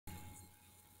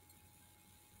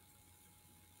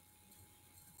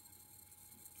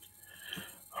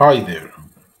Hi there.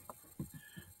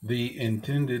 The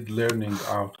intended learning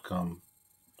outcome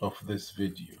of this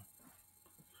video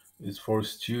is for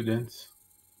students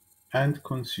and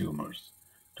consumers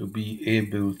to be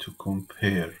able to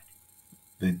compare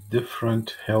the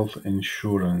different health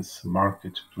insurance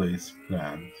marketplace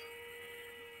plans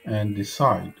and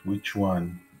decide which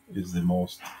one is the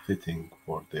most fitting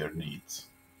for their needs.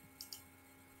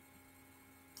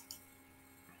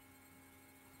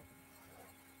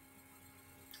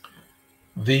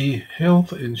 The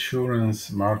health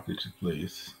insurance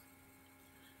marketplace,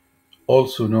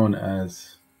 also known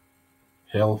as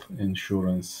health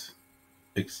insurance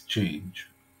exchange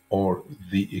or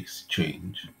the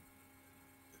exchange,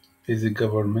 is a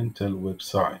governmental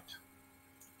website,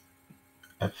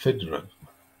 a federal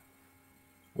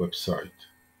website,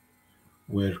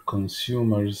 where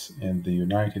consumers in the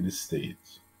United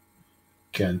States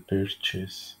can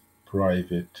purchase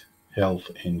private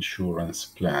health insurance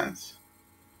plans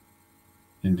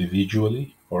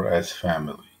individually or as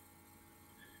family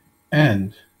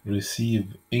and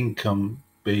receive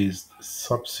income-based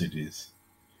subsidies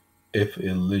if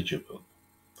eligible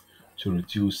to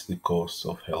reduce the cost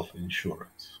of health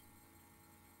insurance.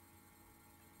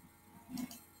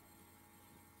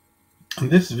 In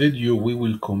this video, we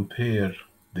will compare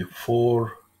the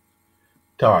four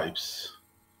types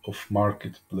of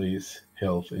marketplace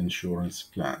health insurance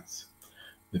plans: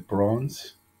 the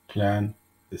bronze plan,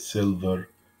 the silver,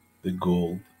 the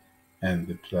gold, and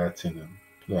the platinum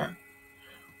plan.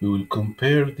 We will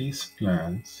compare these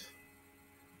plans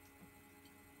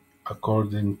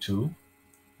according to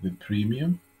the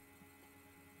premium,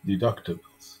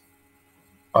 deductibles,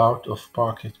 out of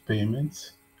pocket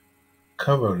payments,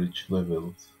 coverage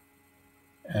levels,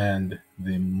 and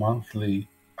the monthly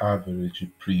average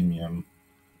premium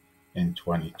in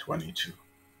 2022.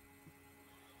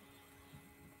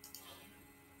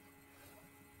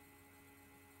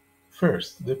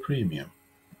 First, the premium.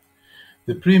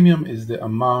 The premium is the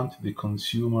amount the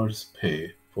consumers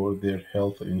pay for their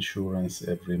health insurance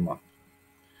every month.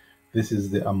 This is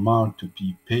the amount to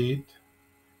be paid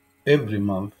every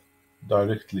month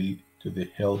directly to the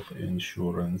health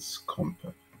insurance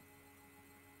company.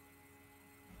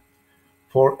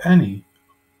 For any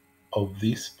of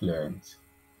these plans,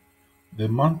 the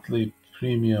monthly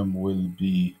premium will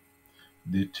be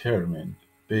determined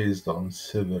based on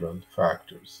several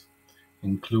factors,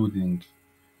 including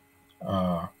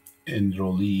uh,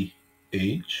 enrollee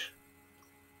age,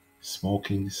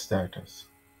 smoking status.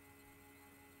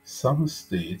 Some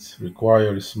states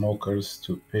require smokers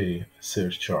to pay a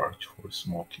surcharge for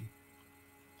smoking.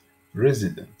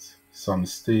 Residence. Some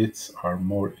states are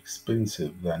more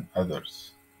expensive than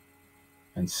others,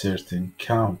 and certain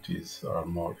counties are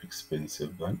more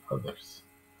expensive than others.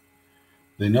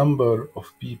 The number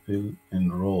of people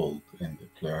enrolled in the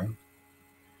plan,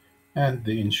 and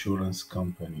the insurance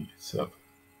company itself.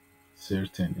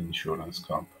 Certain insurance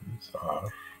companies are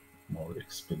more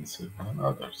expensive than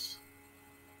others.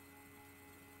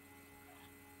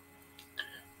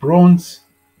 Bronze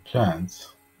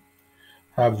plans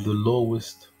have the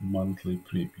lowest monthly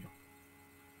premium.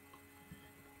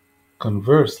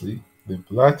 Conversely, the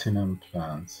platinum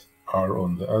plans are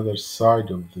on the other side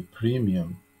of the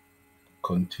premium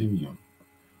continuum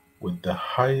with the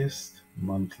highest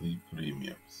monthly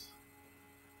premiums.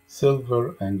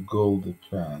 Silver and gold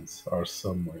plans are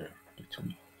somewhere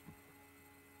between.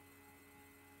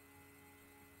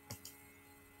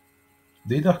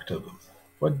 Deductibles.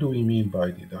 What do we mean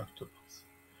by deductibles?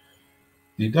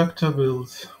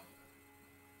 Deductibles,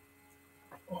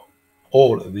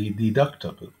 or the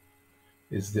deductible,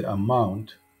 is the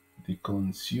amount the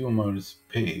consumers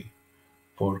pay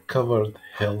for covered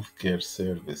healthcare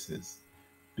services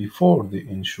before the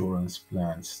insurance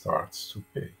plan starts to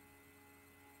pay.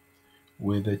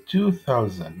 With a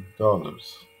 $2,000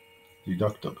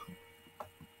 deductible,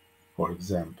 for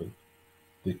example,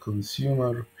 the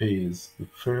consumer pays the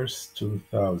first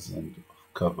 2,000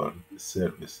 of covered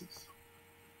services.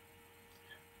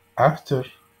 After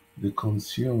the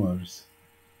consumers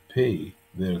pay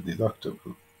their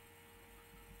deductible,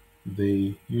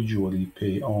 they usually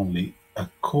pay only a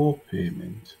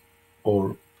co-payment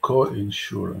or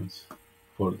co-insurance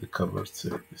for the covered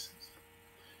services.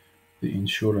 The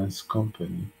insurance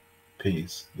company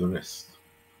pays the rest.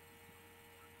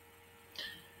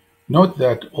 Note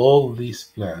that all these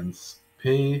plans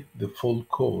pay the full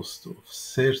cost of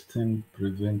certain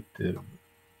preventive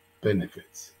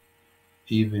benefits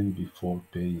even before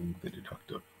paying the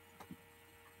deductible.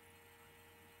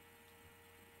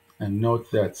 And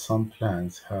note that some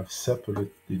plans have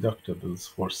separate deductibles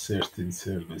for certain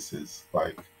services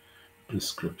like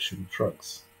prescription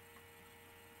drugs.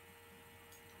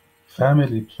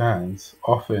 Family plans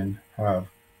often have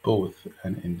both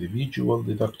an individual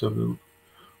deductible,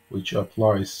 which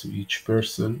applies to each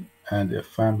person, and a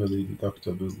family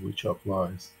deductible, which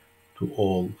applies to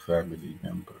all family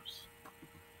members.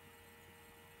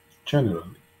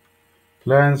 Generally,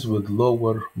 plans with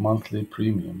lower monthly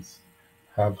premiums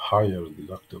have higher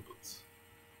deductibles.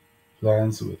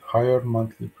 Plans with higher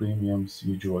monthly premiums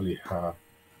usually have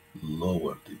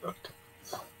lower deductibles.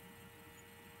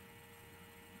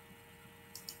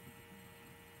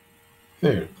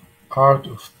 Third,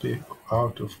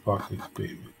 out-of-pocket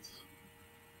payments.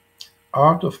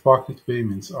 Out-of-pocket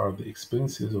payments are the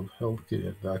expenses of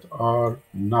healthcare that are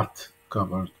not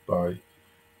covered by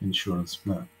insurance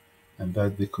plan and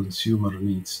that the consumer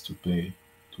needs to pay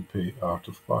out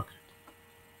of pocket.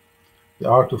 The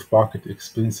out-of-pocket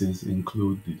expenses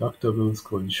include deductibles,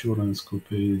 coinsurance,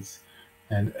 copays,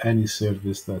 and any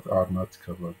service that are not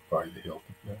covered by the health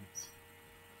plans.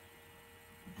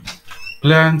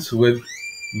 Plans with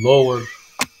lower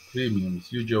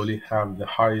premiums usually have the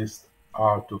highest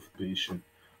out-of-pocket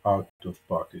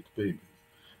payment,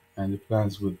 and the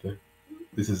plans with the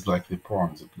this is like the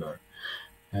bronze plan,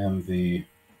 and the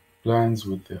plans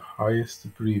with the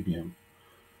highest premium,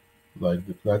 like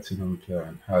the platinum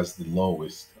plan, has the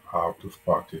lowest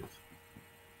out-of-pocket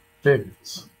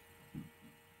payments.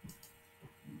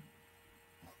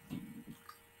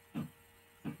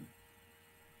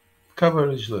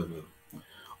 Coverage level.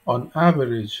 On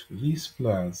average, these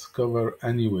plans cover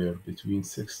anywhere between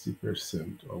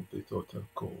 60% of the total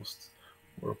cost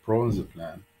for a bronze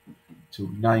plan to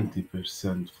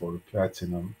 90% for a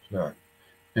platinum plan.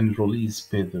 Enrollees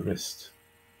pay the rest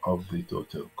of the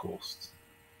total cost.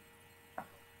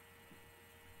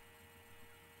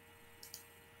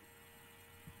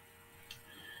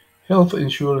 Health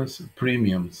insurance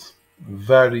premiums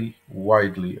vary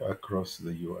widely across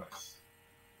the US,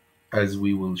 as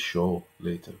we will show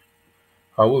later.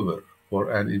 However, for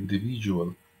an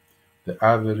individual, the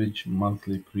average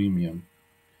monthly premium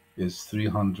is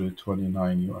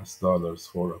 $329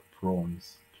 for a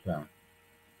bronze plan,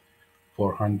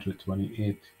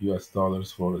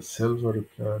 $428 for a silver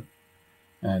plan,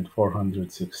 and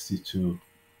 $462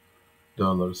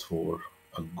 for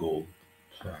a gold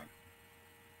plan.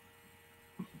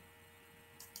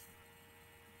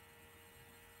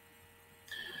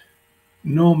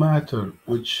 No matter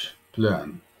which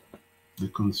plan the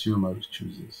consumer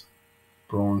chooses,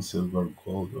 bronze, silver,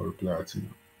 gold, or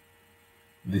platinum,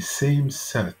 the same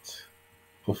set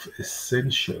of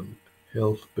essential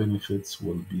health benefits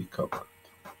will be covered,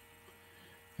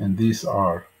 and these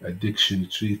are addiction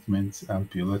treatments,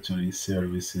 ambulatory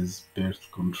services,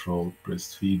 birth control,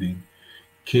 breastfeeding,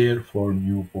 care for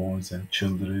newborns and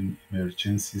children,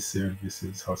 emergency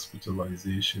services,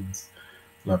 hospitalizations,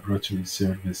 laboratory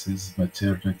services,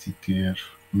 maternity care,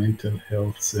 mental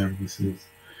health services,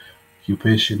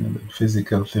 occupational and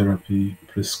physical therapy,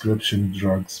 prescription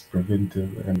drugs,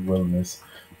 preventive and wellness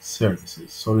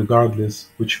services. So, regardless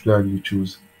which plan you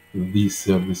choose, these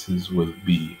services will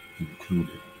be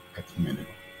included at minimum.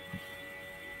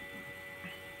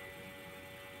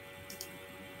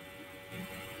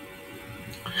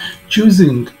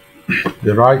 Choosing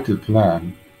the right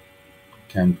plan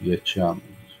can be a challenge.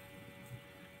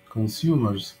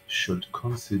 Consumers should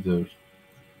consider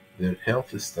their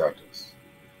health status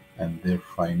and their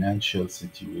financial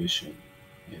situation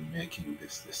when making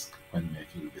this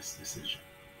decision.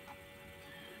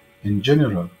 In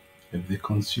general, if the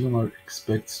consumer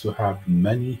expects to have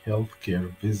many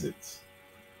healthcare visits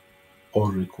or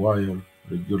require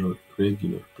regular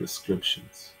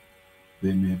prescriptions,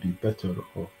 they may be better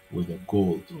off with a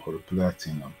gold or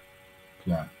platinum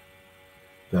plan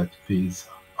that pays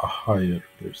a higher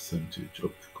percentage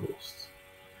of the cost.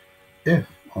 If,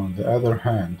 on the other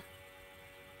hand,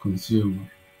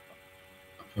 consumer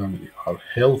family are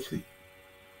healthy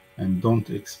and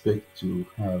don't expect to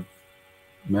have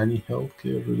many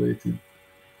healthcare related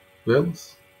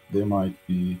bills, they might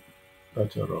be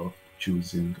better off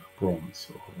choosing a bronze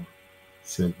or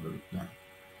silver plan.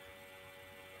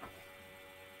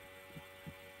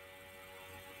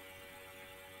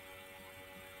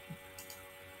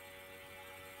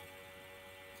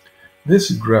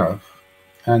 This graph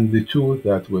and the two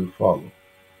that will follow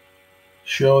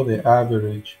show the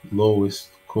average lowest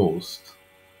cost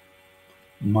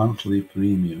monthly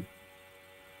premium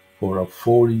for a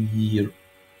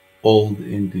 40-year-old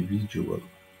individual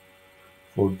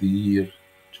for the year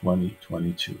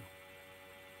 2022.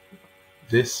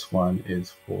 This one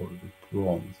is for the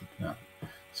bronze plan.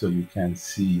 So you can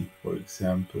see, for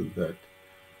example, that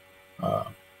uh,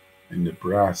 in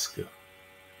Nebraska,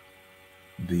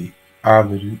 the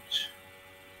average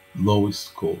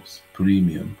Lowest cost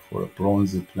premium for a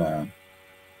bronze plan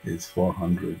is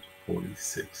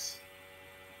 $446.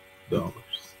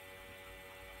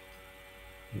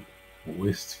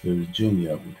 West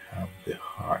Virginia would have the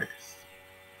highest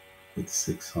with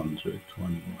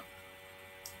 621.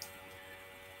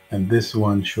 And this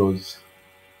one shows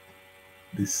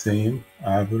the same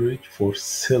average for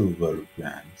silver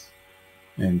plans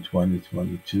in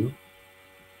 2022.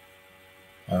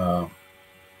 Uh,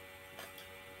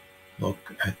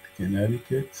 Look at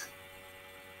Connecticut.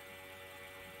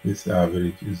 This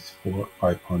average is for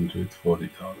 $540.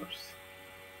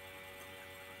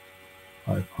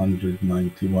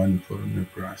 591 for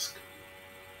Nebraska.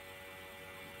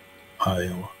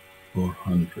 Iowa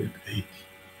 480.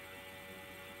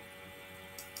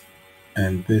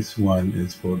 And this one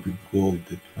is for the gold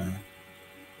plan.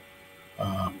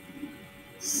 Uh,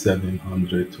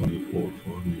 724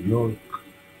 for New York.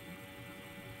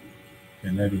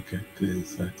 Connecticut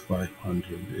is at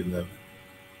 511.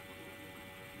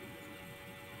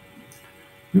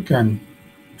 You can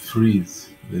freeze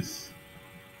this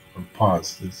or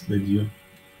pause this video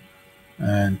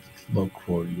and look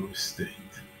for your state.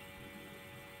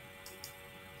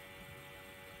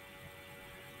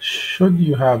 Should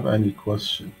you have any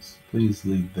questions, please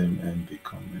leave them in the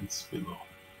comments below.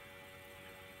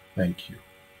 Thank you.